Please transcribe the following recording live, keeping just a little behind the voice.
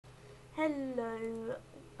Hello,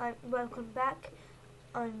 welcome back.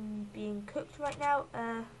 I'm being cooked right now.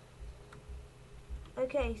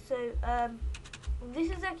 Okay, so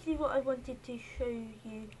this is actually what I wanted to show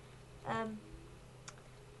you. How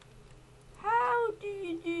do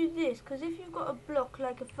you do this? Because if you've got a block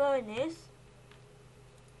like a furnace,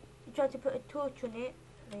 you try to put a torch on it.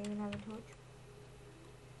 I don't even have a torch.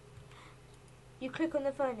 You click on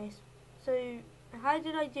the furnace. So how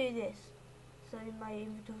did I do this? So my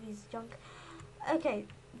inventory is junk. Okay,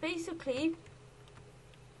 basically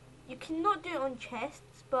you cannot do it on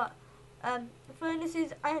chests, but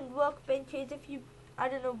furnaces and workbenches, if you, I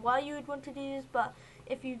don't know why you would want to do this, but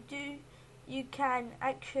if you do, you can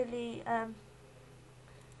actually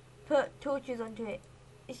put torches onto it.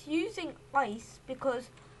 It's using ice, because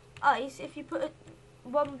ice, if you put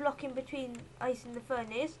one block in between ice and the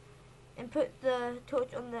furnace and put the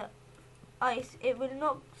torch on the ice, it will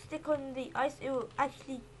not stick on the ice, it will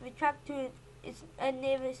actually retract to its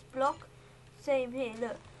nearest block. Same here,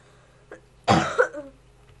 look.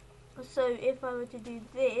 So if I were to do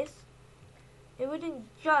this, it wouldn't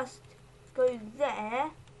just go there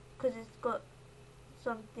because it's got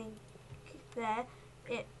something there.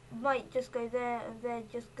 It might just go there, and there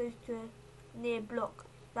just goes to a near block.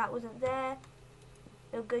 That wasn't there,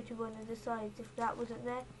 it'll go to one of the sides. If that wasn't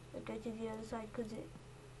there, it'll go to the other side, because it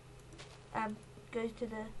goes to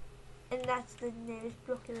the, and that's the nearest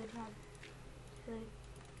block it would have. So,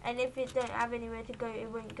 and if it don't have anywhere to go, it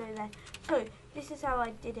won't go there. So this is how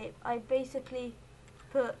I did it. I basically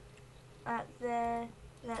put that there,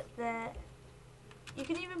 that there. You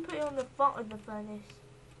can even put it on the front of the furnace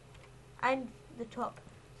and the top.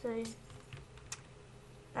 So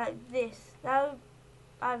like this. Now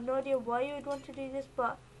I have no idea why you would want to do this,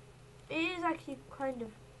 but it is actually kind of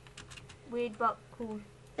weird but cool.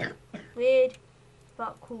 Weird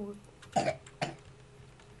but cool.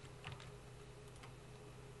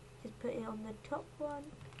 Just put it on the top one,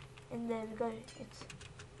 and there we go. It's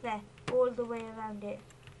there all the way around it.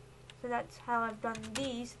 So that's how I've done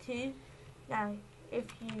these two. Now, if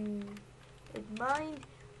you would mind,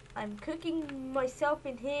 I'm cooking myself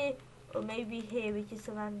in here, or maybe here, which is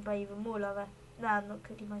surrounded by even more lava. No, I'm not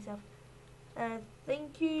cooking myself.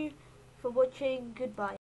 Thank you for watching. Goodbye.